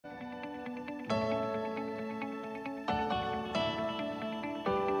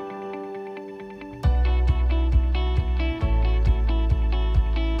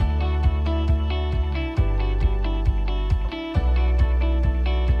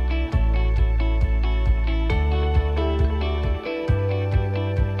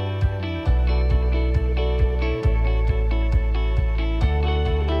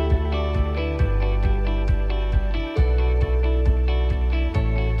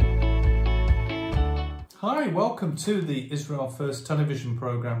Hi, welcome to the Israel First television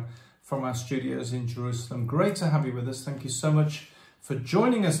program from our studios in Jerusalem. Great to have you with us. Thank you so much for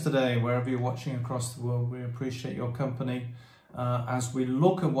joining us today, wherever you're watching across the world. We appreciate your company as we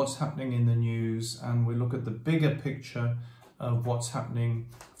look at what's happening in the news and we look at the bigger picture of what's happening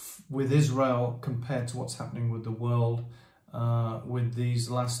with Israel compared to what's happening with the world, with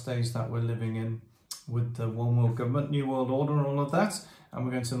these last days that we're living in, with the one world government, new world order, and all of that. And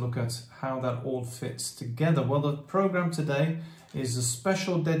we're going to look at how that all fits together. Well, the program today is a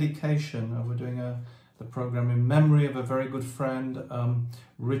special dedication. We're doing the program in memory of a very good friend,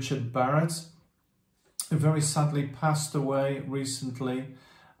 Richard Barrett, who very sadly passed away recently.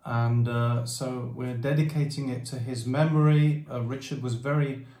 And so we're dedicating it to his memory. Richard was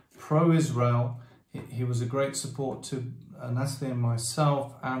very pro-Israel. He was a great support to Nathalie and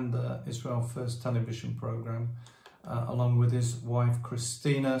myself and the Israel First television program, along with his wife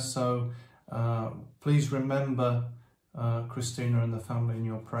Christina. So please remember Christina and the family in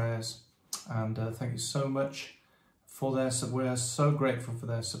your prayers, and thank you so much for their support. We're so grateful for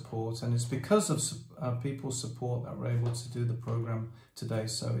their support, and it's because of people's support that we're able to do the program today.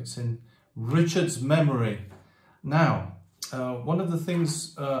 So it's in Richard's memory. Now, one of the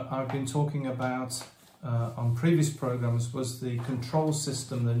things I've been talking about on previous programs was the control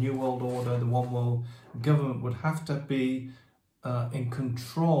system, the New World Order, the One World Government would have to be in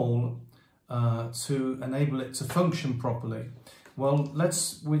control to enable it to function properly. Well,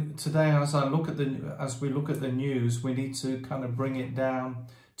 today, as we look at the news, we need to kind of bring it down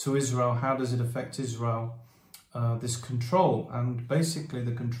to Israel. How does it affect Israel? This control, and basically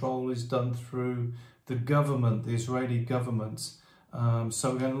the control is done through the government, the Israeli government.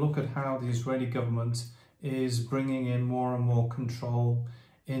 So we're going to look at how the Israeli government is bringing in more and more control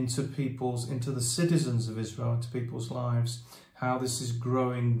into the citizens of Israel, into people's lives, how this is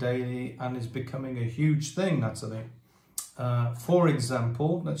growing daily and is becoming a huge thing, Nathalie. For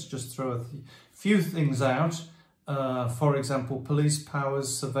example, let's just throw a few things out. For example, police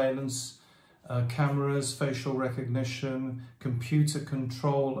powers, surveillance, cameras, facial recognition, computer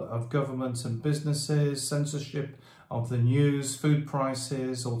control of governments and businesses, censorship of the news, food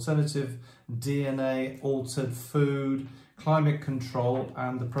prices, alternative DNA, altered food, climate control,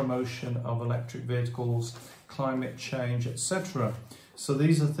 and the promotion of electric vehicles, climate change, etc. So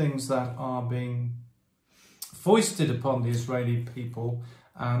these are things that are being foisted upon the Israeli people,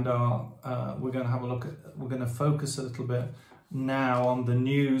 and we're going to have a look at. We're going to focus a little bit now on the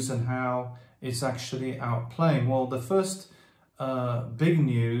news and how it's actually outplaying. Well, the first big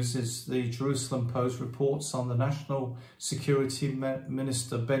news is the Jerusalem Post reports on the National Security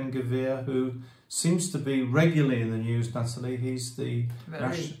Minister Ben-Gvir, who seems to be regularly in the news, Nathalie. He's the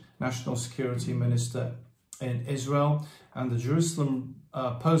National Security Minister in Israel. And the Jerusalem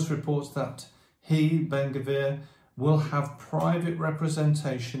Post reports that he, Ben-Gvir, will have private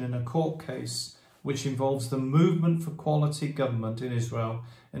representation in a court case which involves the Movement for Quality Government in Israel,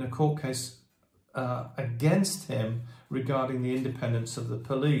 in a court case against him regarding the independence of the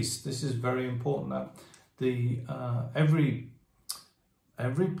police. This is very important, that every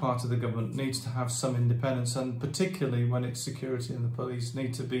part of the government needs to have some independence, and particularly when it's security and the police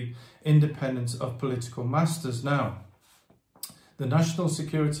need to be independent of political masters. Now, the National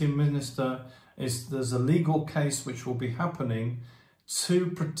Security Minister, there's a legal case which will be happening to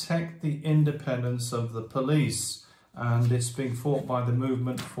protect the independence of the police, and it's being fought by the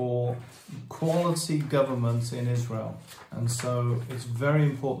Movement for Quality Government in Israel. And so it's very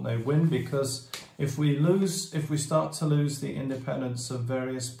important they win, because if we start to lose the independence of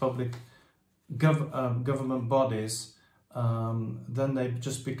various public government bodies, then they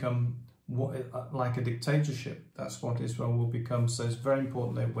just become like a dictatorship. That's what Israel will become. So it's very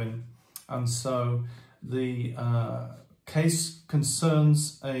important they win. And so the case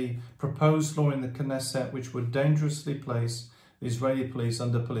concerns a proposed law in the Knesset which would dangerously place the Israeli police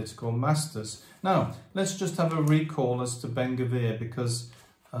under political masters. Now, let's just have a recall as to Ben-Gvir, because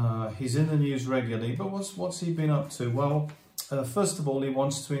he's in the news regularly. But what's he been up to? Well, first of all, he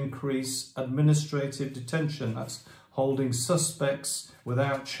wants to increase administrative detention. That's holding suspects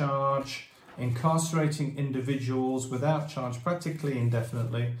without charge, incarcerating individuals without charge, practically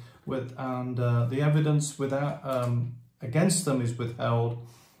indefinitely, and the evidence against them is withheld,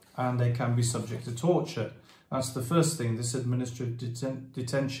 and they can be subject to torture. That's the first thing. This administrative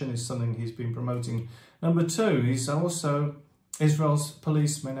detention is something he's been promoting. Number two, Israel's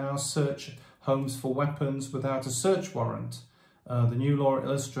police may now search homes for weapons without a search warrant. The new law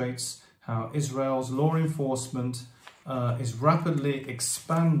illustrates how Israel's law enforcement is rapidly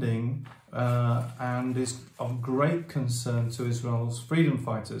expanding and is of great concern to Israel's freedom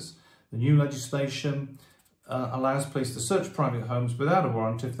fighters. The new legislation allows police to search private homes without a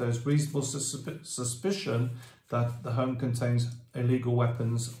warrant if there's reasonable suspicion that the home contains illegal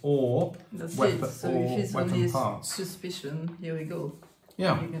weapons or weapon parts. Suspicion, here we go.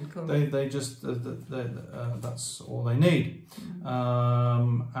 Yeah, they just that's all they need.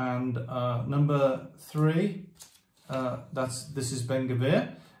 And number 3, this is Ben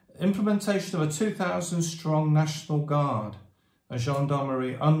Gvir. Implementation of a 2,000 strong National Guard, a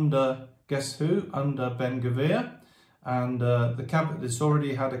gendarmerie under, guess who? Under Ben Gvir. And the cabinet, it's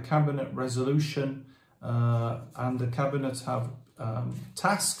already had a cabinet resolution, and the cabinet have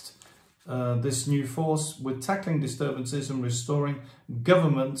tasked this new force with tackling disturbances and restoring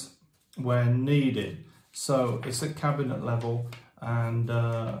government where needed. So it's at cabinet level, and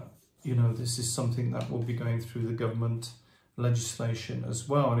you know, this is something that will be going through the government legislation as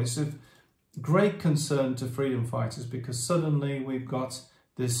well. And it's of great concern to freedom fighters, because suddenly we've got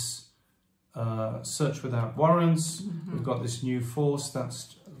this search without warrants. We've got this new force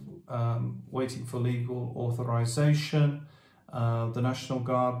that's waiting for legal authorization. The National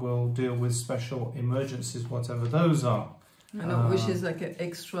Guard will deal with special emergencies, whatever those are. I know, which is like an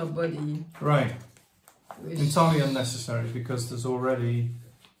extra body. Right. Entirely unnecessary, because there's already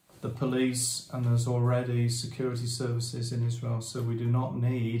the police and there's already security services in Israel, so we do not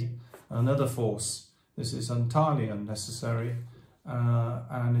need another force. This is entirely unnecessary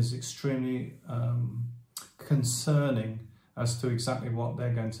and is extremely concerning as to exactly what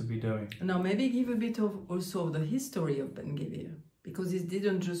they're going to be doing. Now, maybe give a bit of also the history of Ben Gvir, because he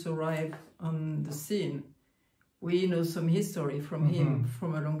didn't just arrive on the scene. We know some history from him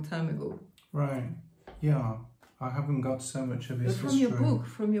from a long time ago. Right. Yeah. I haven't got so much of his history.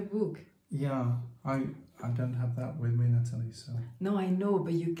 From your book. Yeah. I don't have that with me, Nathalie. So. No, I know,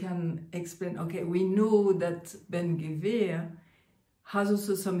 but you can explain. Okay, we know that Ben Gvir has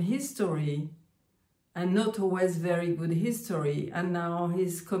also some history, and not always very good history, and now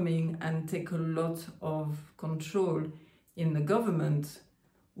he's coming and take a lot of control in the government,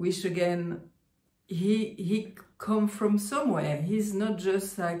 which again, he come from somewhere. He's not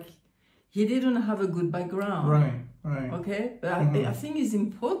just like, he didn't have a good background. Right. Okay, but I think it's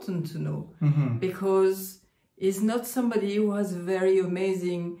important to know, because he's not somebody who has a very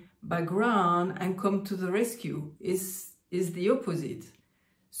amazing background and come to the rescue. Is the opposite.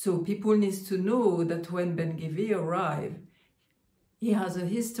 So people need to know that when Ben Gvir arrived, he has a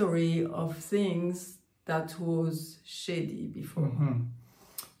history of things that was shady before.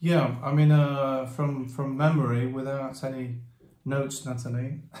 Yeah, I mean, from memory, without any notes,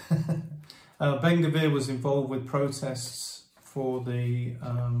 Nathalie, Ben Gvir was involved with protests for the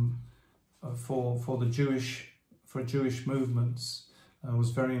Jewish movements. Was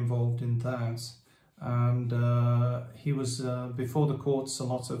very involved in that. And he was before the courts a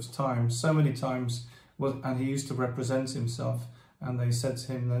lot of times, so many times, and he used to represent himself, and they said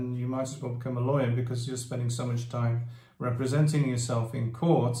to him, then you might as well become a lawyer, because you're spending so much time representing yourself in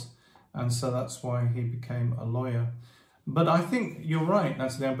court. And so that's why he became a lawyer. But I think you're right,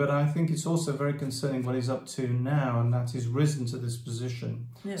 Nathalie, but I think it's also very concerning what he's up to now, and that he's risen to this position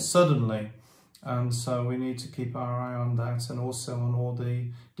suddenly. And so we need to keep our eye on that, and also on all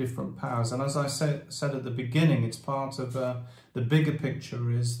the different powers. And as I said at the beginning, it's part of the bigger picture,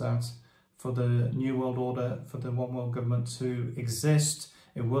 is that for the New World Order, for the One World Government to exist,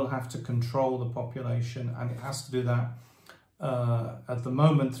 it will have to control the population, and it has to do that at the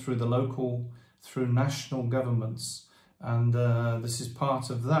moment through national governments. And this is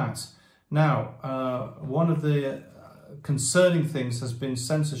part of that. Now, one of the concerning things has been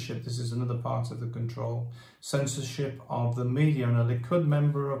censorship. This is another part of the control. Censorship of the media. And a Likud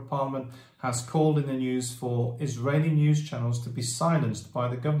member of parliament has called in the news for Israeli news channels to be silenced by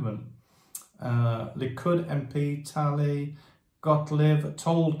the government. Likud MP Tali Gottlieb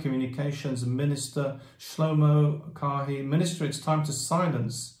told Communications Minister Shlomo Karhi, Minister, it's time to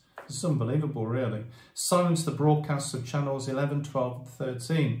silence. It's unbelievable, really. Silence the broadcasts of channels 11, 12 and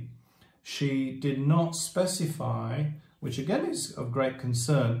 13. She did not specify, which again is of great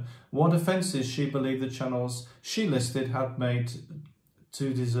concern, what offences she believed the channels she listed had made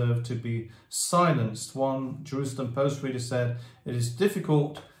to deserve to be silenced. One Jerusalem Post reader said, it is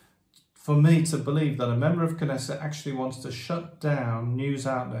difficult for me to believe that a member of Knesset actually wants to shut down news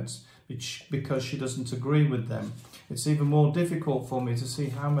outlets because she doesn't agree with them. It's even more difficult for me to see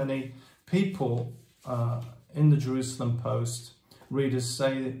how many people in the Jerusalem Post readers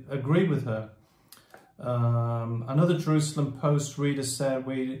say agree with her. Another Jerusalem Post reader said,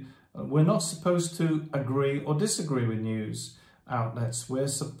 we're not supposed to agree or disagree with news outlets.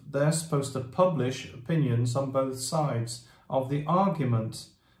 They're supposed to publish opinions on both sides of the argument.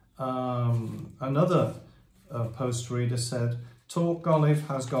 Another Post reader said, Talk Olive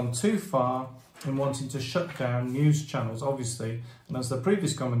has gone too far in wanting to shut down news channels, obviously, and as the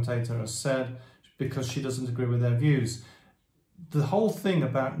previous commentator has said, because she doesn't agree with their views. The whole thing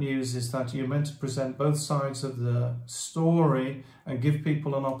about news is that you're meant to present both sides of the story and give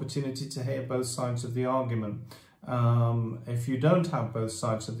people an opportunity to hear both sides of the argument. If you don't have both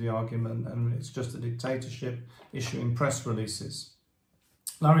sides of the argument and it's just a dictatorship issuing press releases.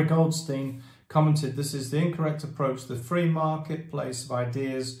 Larry Goldstein commented, this is the incorrect approach. The free marketplace of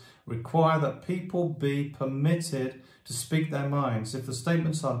ideas require that people be permitted to speak their minds. If the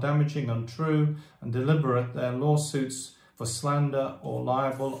statements are damaging, untrue and deliberate, their lawsuits for slander or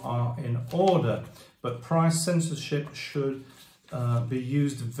libel are in order. But price censorship should be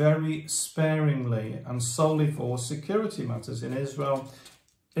used very sparingly and solely for security matters. In Israel,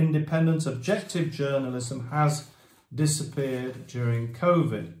 independent, objective journalism has disappeared during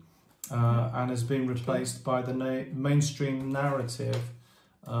COVID and has been replaced by the mainstream narrative.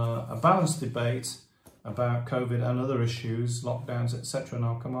 A balanced debate about COVID and other issues, lockdowns, etc., and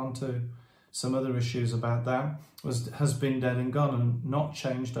I'll come on to some other issues about that, has been dead and gone and not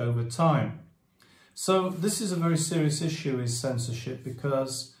changed over time. So this is a very serious issue, is censorship,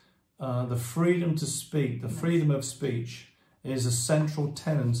 because the freedom to speak, the freedom of speech, is a central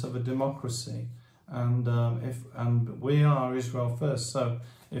tenet of a democracy, and we are Israel first. So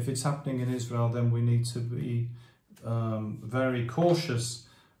if it's happening in Israel, then we need to be very cautious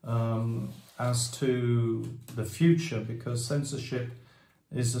as to the future, because censorship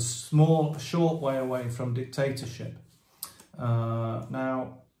is a short way away from dictatorship.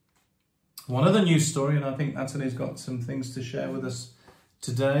 Now, one other news story, and I think Nathalie's got some things to share with us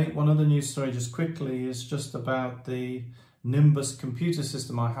today. One other news story, just quickly, is just about the Nimbus computer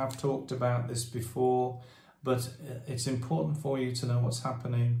system. I have talked about this before, but it's important for you to know what's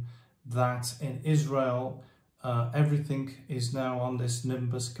happening, that in Israel, everything is now on this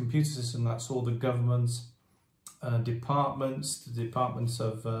Nimbus computer system. That's all the government's departments, the departments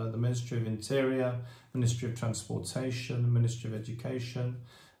of the Ministry of Interior, Ministry of Transportation, Ministry of Education.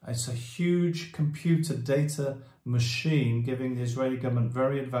 It's a huge computer data machine giving the Israeli government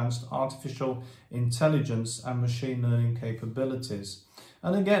very advanced artificial intelligence and machine learning capabilities.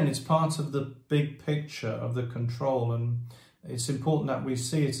 And again, it's part of the big picture of the control, and it's important that we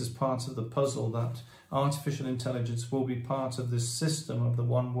see it as part of the puzzle, that artificial intelligence will be part of this system of the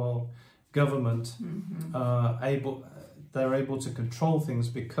one world government. They're able to control things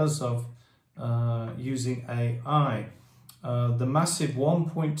because of using AI. The massive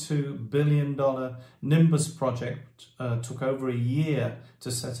 $1.2 billion Nimbus project took over a year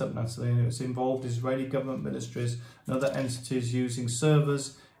to set up, Nathalie, and it's involved Israeli government ministries and other entities using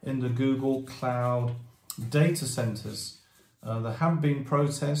servers in the Google Cloud data centers. There have been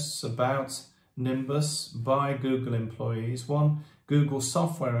protests about Nimbus by Google employees. One Google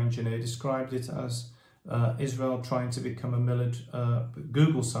software engineer described it as Israel trying to become a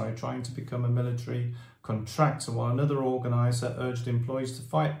trying to become a military contractor, while another organizer urged employees to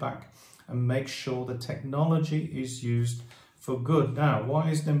fight back and make sure the technology is used for good. Now,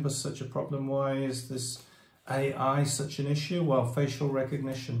 why is Nimbus such a problem? Why is this AI such an issue? Well, facial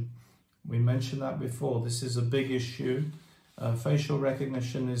recognition. We mentioned that before. This is a big issue. Facial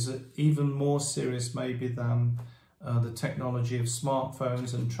recognition is even more serious maybe than the technology of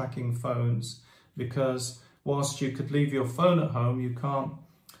smartphones and tracking phones, because whilst you could leave your phone at home, you can't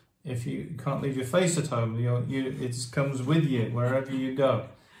leave your face at home. It comes with you wherever you go.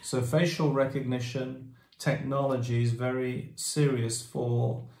 So facial recognition technology is very serious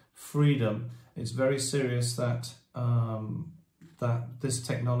for freedom. It's very serious that this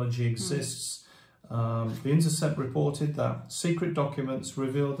technology exists. The Intercept reported that secret documents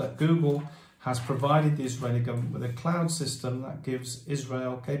revealed that Google has provided the Israeli government with a cloud system that gives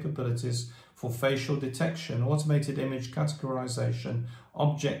Israel capabilities for facial detection, automated image categorization,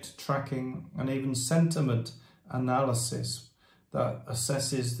 object tracking, and even sentiment analysis that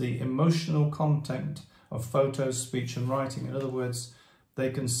assesses the emotional content of photos, speech, and writing. In other words, they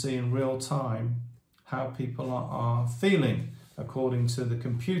can see in real time how people are feeling according to the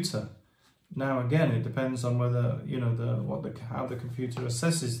computer. Now, again, it depends on whether, how the computer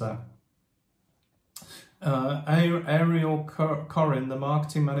assesses that. Ariel Corin, the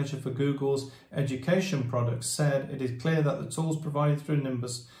marketing manager for Google's education products, said it is clear that the tools provided through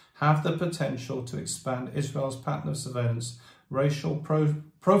Nimbus have the potential to expand Israel's pattern of surveillance, racial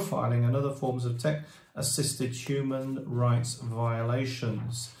profiling, and other forms of tech-assisted human rights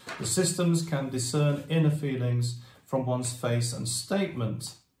violations. The systems can discern inner feelings from one's face and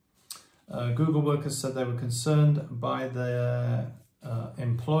statement. Google workers said they were concerned by their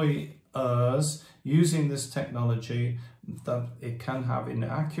employee us using this technology, that it can have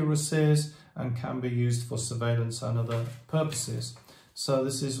inaccuracies and can be used for surveillance and other purposes. So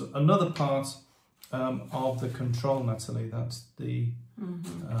this is another part of the control, Nathalie. That's the...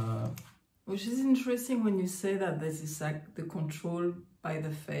 Which is interesting when you say that this is like the control by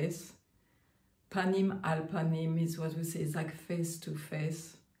the face. Panim al panim is what we say, it's like face to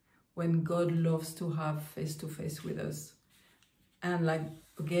face. When God loves to have face to face with us. And like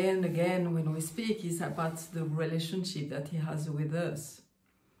again, when we speak, it's about the relationship that he has with us.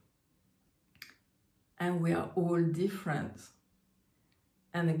 And we are all different.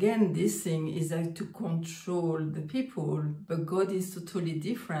 And again, this thing is like to control the people, but God is totally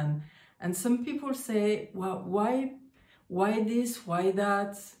different. And some people say, well, why this, why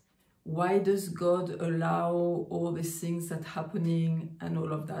that? Why does God allow all these things that are happening and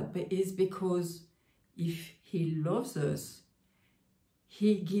all of that? But it's because if he loves us,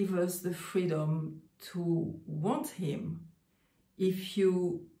 he gives us the freedom to want him. If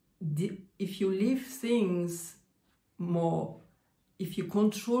you leave things more, if you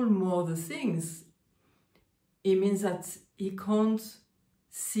control more the things, it means that he can't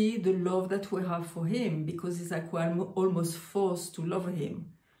see the love that we have for him, because it's like we're almost forced to love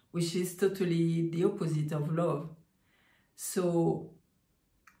him, which is totally the opposite of love. So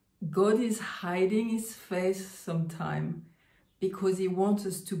God is hiding his face sometimes because he wants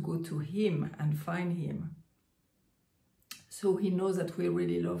us to go to him and find him. So he knows that we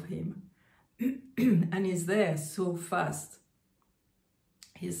really love him. And he's there so fast.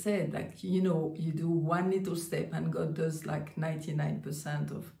 He said, like, you know, you do one little step and God does like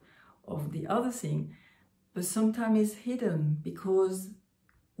 99% of the other thing. But sometimes it's hidden because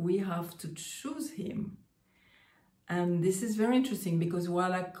we have to choose him. And this is very interesting because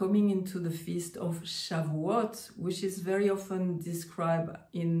while I'm coming into the feast of Shavuot, which is very often described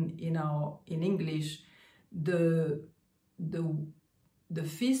in English, the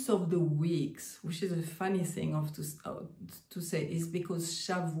feast of the weeks, which is a funny thing to say, is because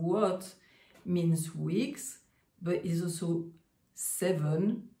Shavuot means weeks, but is also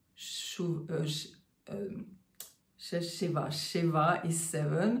 7. Sheva is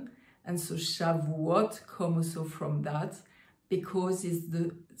 7, and so Shavuot comes also from that, because it's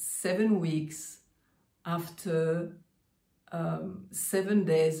the 7 weeks after 7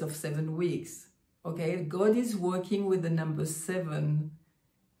 days of 7 weeks. Okay, God is working with the number 7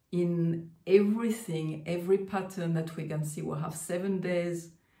 in everything, every pattern that we can see. We have 7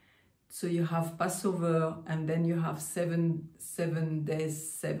 days, so you have Passover, and then you have 7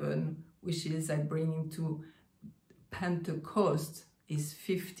 days 7, which is like bringing to Pentecost is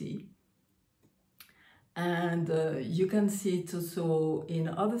 50. And you can see it also in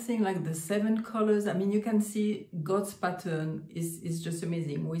other things like the 7 colors. I mean, you can see God's pattern is just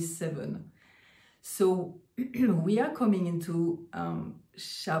amazing with 7. So we are coming into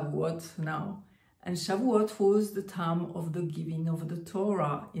Shavuot now. And Shavuot was the time of the giving of the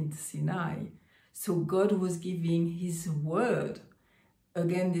Torah in Sinai. So God was giving his word.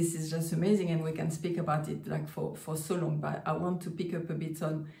 Again, this is just amazing, and we can speak about it like for so long, but I want to pick up a bit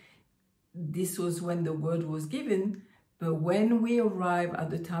on this was when the word was given, but when we arrive at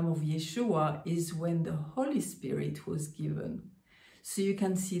the time of Yeshua is when the Holy Spirit was given. So you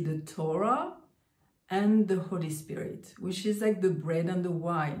can see the Torah and the Holy Spirit, which is like the bread and the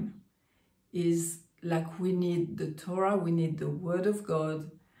wine. Is like we need the Torah, we need the word of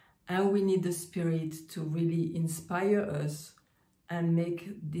God, and we need the Spirit to really inspire us and make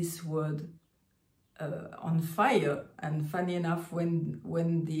this word on fire. And funny enough,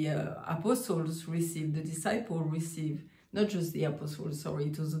 when the apostles received, the disciples received, not just the apostles, sorry,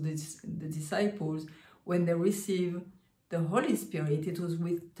 it was the disciples, when they received the Holy Spirit, it was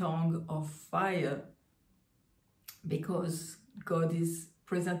with tongue of fire, because God is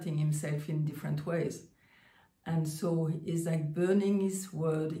presenting himself in different ways. And so he's like burning his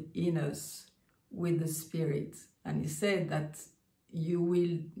word in us with the Spirit. And he said that you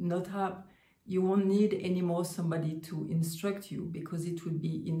won't need anymore somebody to instruct you, because it will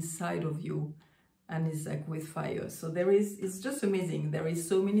be inside of you, and it's like with fire. So it's just amazing. There is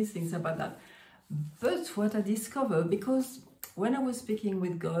so many things about that. But what I discovered, because when I was speaking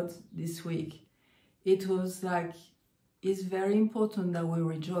with God this week, it was like, it's very important that we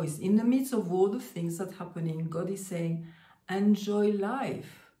rejoice. In the midst of all the things that are happening, God is saying, enjoy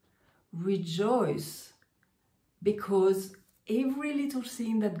life, rejoice, because every little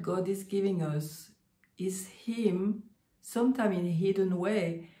thing that God is giving us is him, sometimes in a hidden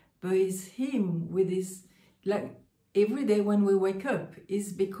way, but it's him with his, like every day when we wake up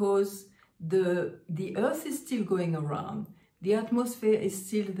is because the earth is still going around. the atmosphere is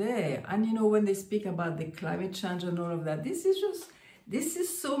still there. And you know, when they speak about the climate change and all of that, this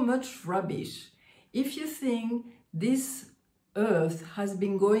is so much rubbish. If you think this earth has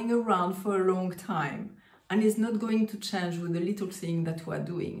been going around for a long time and is not going to change with the little thing that we are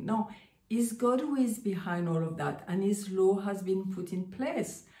doing, no, it's God who is behind all of that, and his law has been put in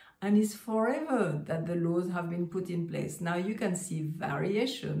place, and it's forever that the laws have been put in place. Now you can see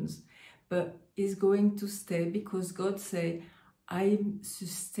variations, but it's going to stay because God say, I'm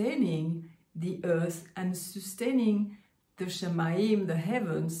sustaining the earth and sustaining the Shemaim, the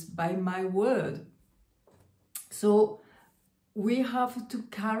heavens, by my word. So we have to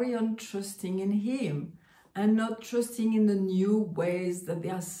carry on trusting in him and not trusting in the new ways that they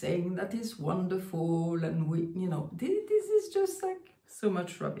are saying that is wonderful. And we, you know, this is just like so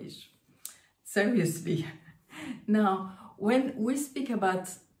much rubbish. Seriously. Now, when we speak about,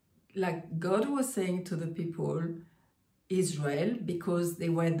 like God was saying to the people, Israel, because they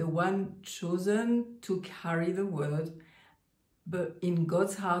were the one chosen to carry the word, but in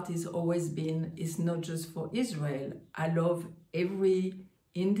God's heart is always been, it's not just for Israel. I love every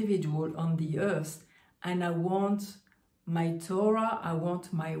individual on the earth, and I want my Torah, I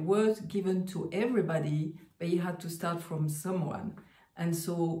want my word given to everybody, but you had to start from someone. And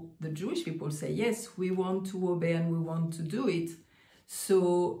so the Jewish people say, yes, we want to obey and we want to do it.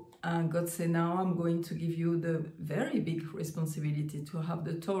 So God said, now I'm going to give you the very big responsibility to have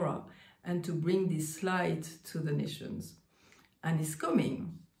the Torah and to bring this light to the nations. And it's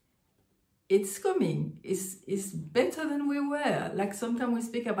coming. It's coming. It's better than we were. Like sometimes we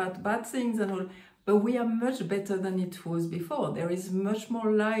speak about bad things and all, but we are much better than it was before. There is much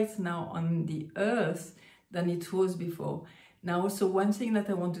more light now on the earth than it was before. Now, also one thing that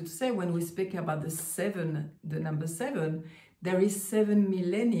I wanted to say, when we speak about the number 7, there is 7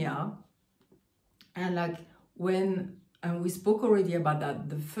 millennia. And like and we spoke already about that.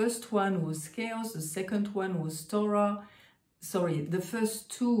 The first one was chaos. The second one was Torah. Sorry, the first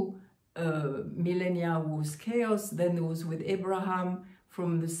 2 millennia was chaos. Then it was with Abraham.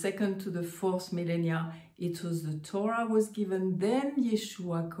 From the 2nd to the 4th millennia, it was the Torah was given. Then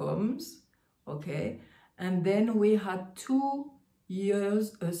Yeshua comes, okay? And then we had 2 millennia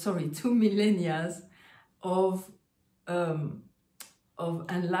of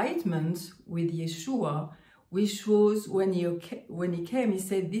enlightenment with Yeshua, which was when he came, he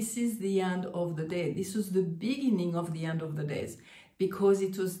said, this is the end of the day. This was the beginning of the end of the days, because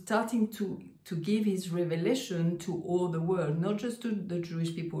it was starting to give his revelation to all the world, not just to the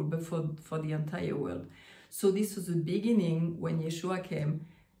Jewish people, but for the entire world. So this was the beginning when Yeshua came,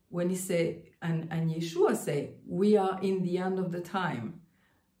 when he said, and Yeshua said, we are in the end of the time.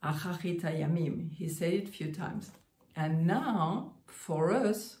 Achachit hayamim. He said it a few times. And now, for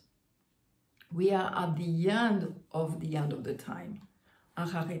us, we are at the end of the time.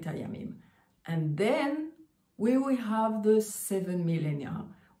 Achachit hayamim. And then we will have the 7 millennia.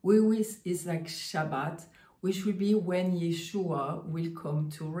 Is like Shabbat, which will be when Yeshua will come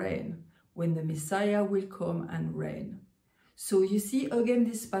to reign, when the Messiah will come and reign. So you see again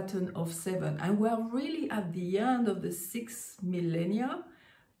this pattern of 7, and we're really at the end of the 6th millennia,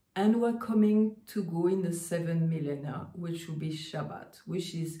 and we're coming to go in the 7 millennia, which will be Shabbat,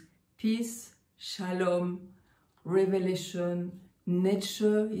 which is peace, shalom, revelation,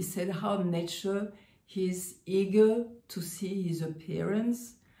 nature. He said how nature, he's eager to see his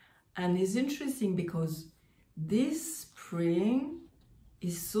appearance. And it's interesting because this spring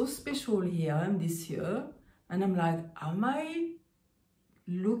is so special here and this year. And I'm like, am I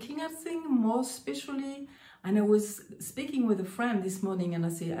looking at things more specially? And I was speaking with a friend this morning, and I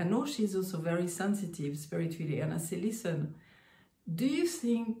said, I know she's also very sensitive spiritually. And I said, listen, do you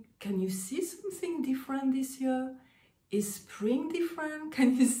think, can you see something different this year? Is spring different?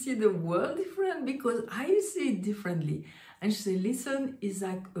 Can you see the world different? Because I see it differently. And she said, listen, it's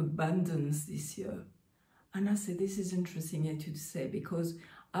like abundance this year. And I said, this is interesting to say, because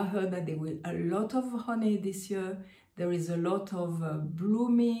I heard that there will a lot of honey this year. There is a lot of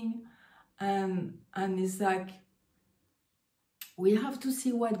blooming. And it's like, we have to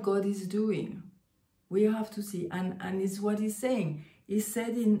see what God is doing. We have to see. And it's what he's saying. He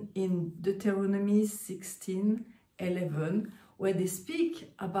said in Deuteronomy 16:11, where they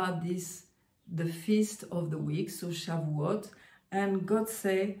speak about this, the feast of the week, so Shavuot, and God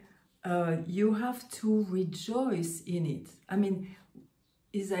say, you have to rejoice in it. I mean,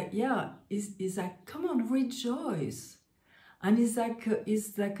 it's like, yeah, it's like, come on, rejoice. And it's like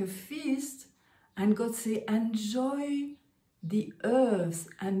a feast, and God say, enjoy the earth,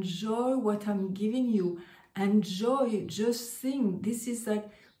 enjoy what I'm giving you, enjoy, just think. This is like,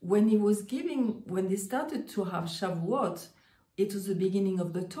 when they started to have Shavuot, it was the beginning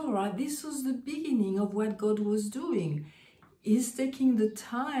of the Torah. This was the beginning of what God was doing. He's taking the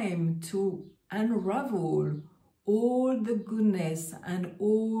time to unravel all the goodness and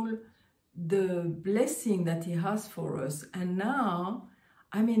all the blessing that he has for us. And now,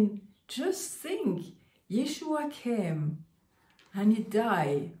 I mean, just think, Yeshua came and he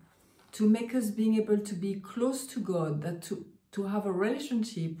died to make us being able to be close to God, that to have a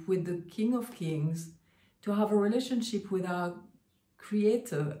relationship with the King of Kings, to have a relationship with our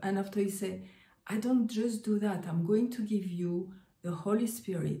Creator. And after he said, I don't just do that, I'm going to give you the Holy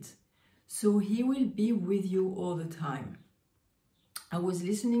Spirit, so he will be with you all the time. I was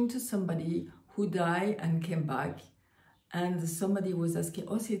listening to somebody who died and came back, and somebody was asking,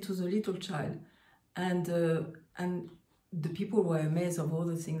 oh, see, it was a little child, and the people were amazed of all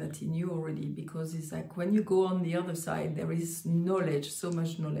the things that he knew already, because it's like when you go on the other side, there is knowledge, so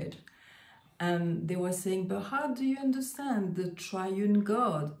much knowledge. And they were saying, but how do you understand the triune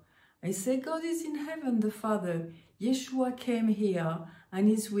God? I say, God is in heaven, the Father. Yeshua came here and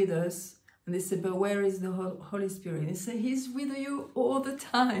he's with us. And they said, but where is the Holy Spirit? And he said, he's with you all the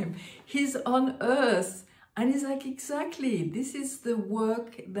time. He's on earth. And he's like, exactly, this is the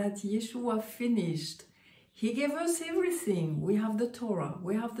work that Yeshua finished. He gave us everything. We have the Torah,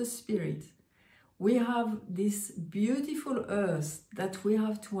 we have the Spirit. We have this beautiful earth that we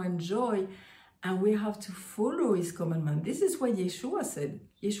have to enjoy, and we have to follow his commandment. This is what Yeshua said.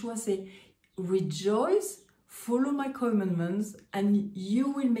 Yeshua said, rejoice, follow my commandments, and you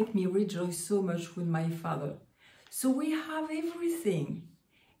will make me rejoice so much with my Father. So we have everything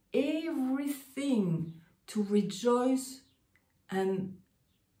to rejoice and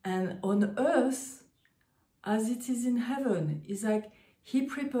on earth as it is in heaven. It's like he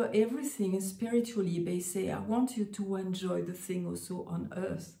prepared everything spiritually, but he say, I want you to enjoy the thing also on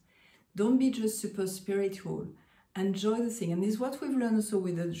earth. Don't be just super spiritual. Enjoy the thing. And this is what we've learned also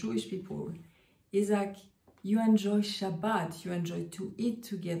with the Jewish people. Is like you enjoy Shabbat, you enjoy to eat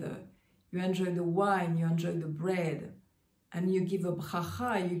together, you enjoy the wine, you enjoy the bread, and you give a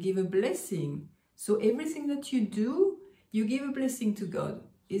bracha, you give a blessing. So everything that you do, you give a blessing to God.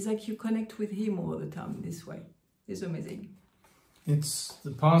 It's like you connect with him all the time this way. It's amazing. It's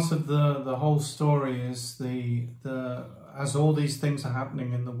the part of the whole story is as all these things are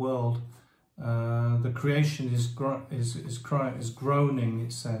happening in the world, the creation is groaning.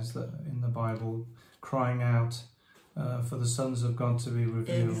 It says that in the Bible, crying out for the sons of God to be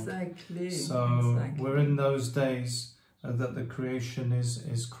revealed. Exactly. So we're in those days that the creation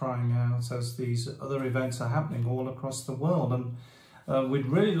is crying out as these other events are happening all across the world. And we'd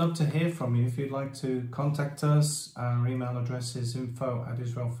really love to hear from you. If you'd like to contact us, our email address is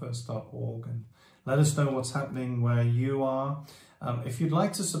info@israelfirst.org, and let us know what's happening where you are. If you'd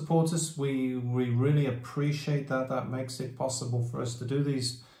like to support us, we really appreciate that. That makes it possible for us to do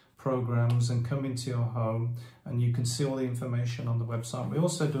these programs and come into your home, and you can see all the information on the website. We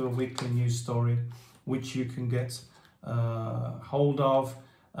also do a weekly news story, which you can get hold of.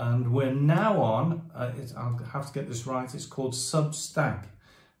 And we're now on, I'll have to get this right, it's called Substack.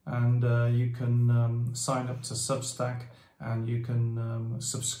 And you can sign up to Substack, and you can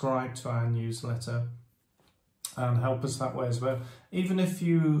subscribe to our newsletter and help us that way as well. Even if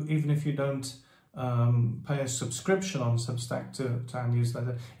you don't pay a subscription on Substack to our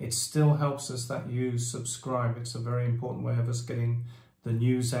newsletter, it still helps us that you subscribe. It's a very important way of us getting the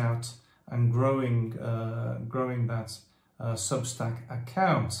news out and growing that Substack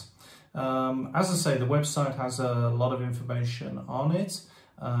account. As I say, the website has a lot of information on it,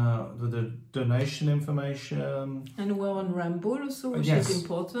 the donation information. And we're on Rumble also, which is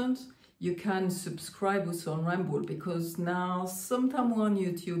important. You can subscribe also on Rumble, because now sometimes we're on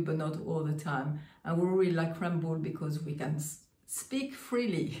YouTube, but not all the time. And we really like Rumble because we can speak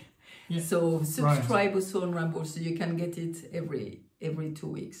freely. Yeah. So subscribe also on Rumble, so you can get it every 2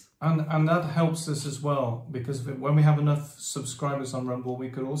 weeks. And that helps us as well, because when we have enough subscribers on Rumble, we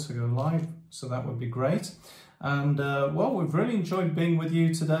could also go live. So that would be great. And well, we've really enjoyed being with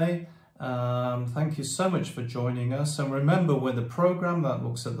you today. Thank you so much for joining us. And remember, we're the program that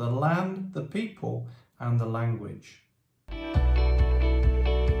looks at the land, the people, and the language.